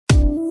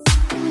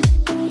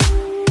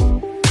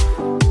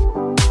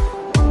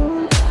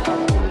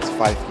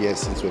5 years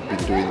since we've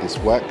been doing this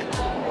work.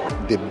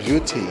 The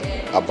beauty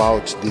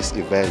about this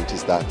event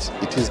is that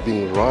it is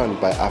being run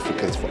by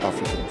Africans for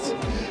Africans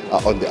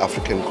on the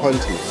African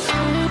continent.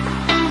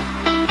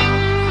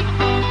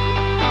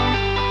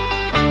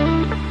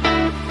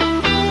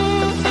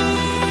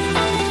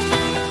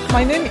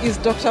 My name is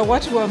Dr.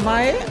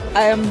 Watuwamai.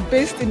 I am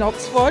based in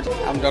Oxford.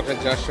 I'm Dr.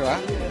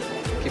 Joshua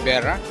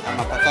Kibera. I'm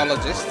a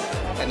pathologist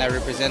and I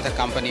represent a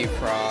company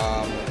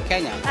from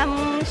Kenya.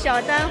 I'm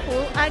Xiaodan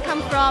Hu. I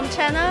come from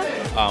China.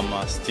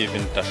 I'm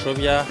Stephen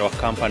Tashovia. Our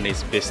company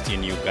is based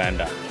in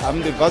Uganda.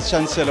 I'm the Vice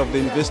Chancellor of the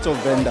Investor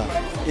Vendor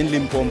in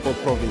Limpopo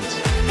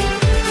Province.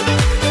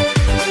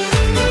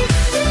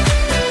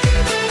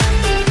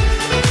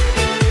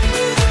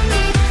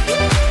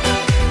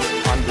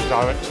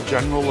 Director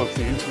General of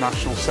the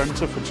International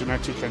Centre for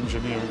Genetic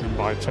Engineering and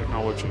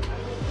Biotechnology.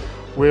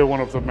 We're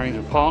one of the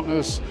major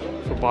partners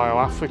for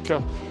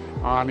BioAfrica,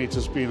 and it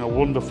has been a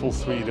wonderful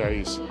 3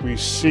 days. We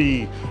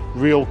see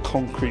real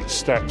concrete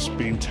steps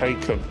being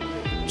taken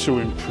to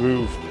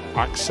improve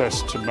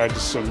access to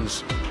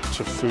medicines,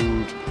 to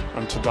food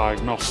and to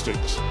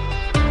diagnostics.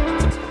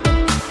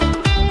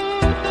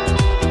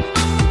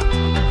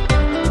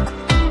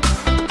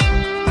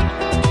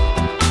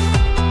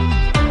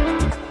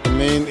 The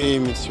main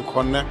aim is to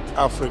connect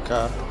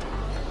Africa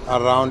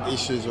around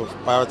issues of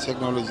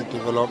biotechnology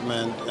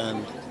development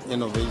and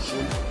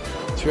innovation.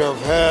 To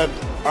have had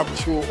up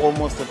to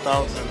almost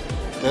 1,000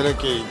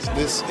 delegates,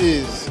 this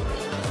is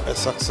a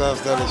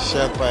success that is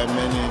shared by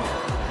many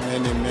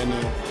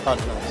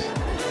partners.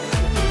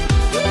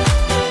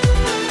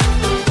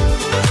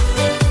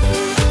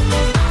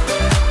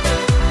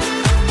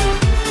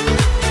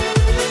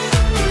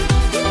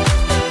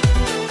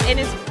 It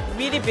has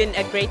really been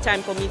a great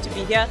time for me to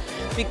be here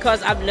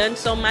because I've learned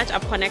so much.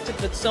 I've connected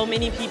with so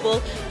many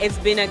people. It's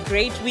been a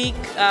great week,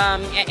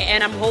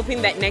 and I'm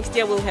hoping that next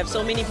year we'll have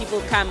so many people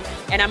come,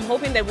 and I'm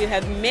hoping that we'll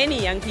have many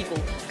young people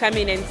come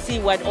in and see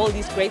what all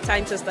these great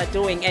scientists are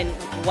doing and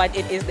what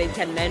it is they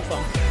can learn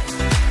from.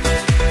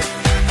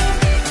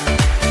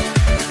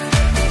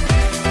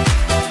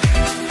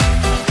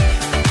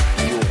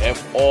 You have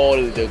all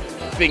the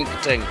think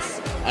tanks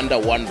under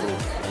one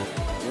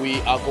roof.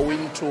 We are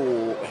going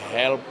to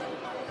help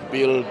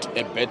build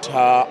a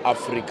better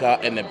Africa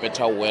and a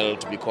better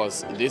world,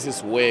 because this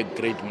is where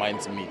great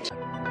minds meet.